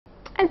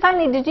And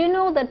finally, did you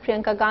know that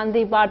Priyanka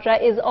Gandhi Vadra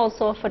is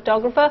also a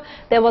photographer?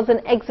 There was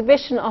an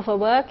exhibition of her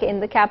work in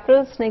the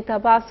capital.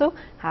 Snigdha Basu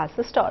has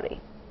the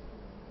story.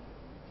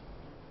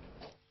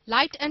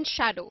 Light and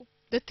shadow,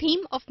 the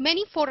theme of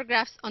many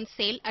photographs on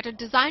sale at a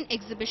design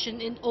exhibition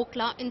in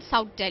Okhla in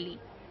South Delhi.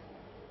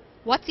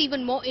 What's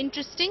even more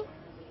interesting?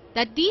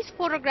 That these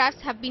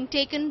photographs have been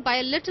taken by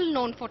a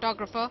little-known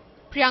photographer,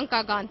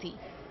 Priyanka Gandhi.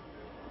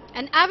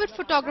 An avid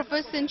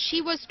photographer since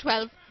she was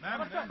 12,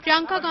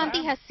 Priyanka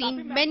Gandhi has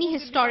seen many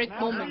historic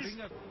moments,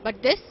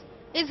 but this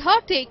is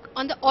her take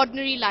on the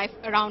ordinary life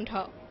around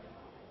her.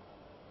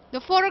 The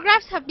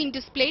photographs have been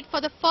displayed for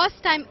the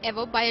first time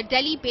ever by a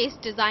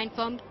Delhi-based design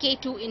firm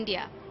K2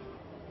 India.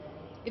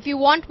 If you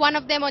want one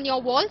of them on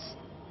your walls,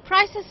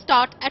 prices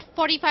start at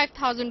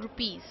 45,000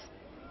 rupees.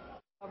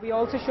 We're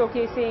also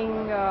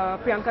showcasing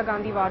Priyanka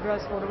Gandhi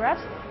Vadra's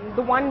photographs.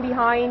 The one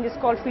behind is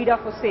called Frida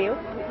for Sale.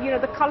 You know,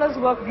 the colors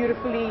work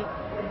beautifully.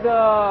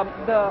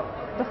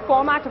 The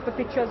format of the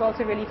picture is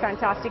also really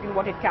fantastic in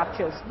what it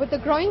captures. With the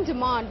growing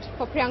demand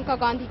for Priyanka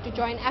Gandhi to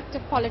join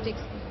active politics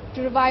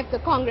to revive the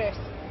Congress,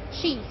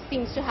 she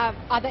seems to have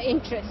other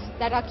interests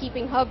that are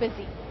keeping her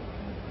busy.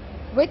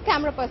 With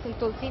camera person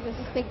Tulsi, this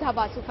is Snigdha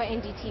Basu for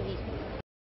NDTV.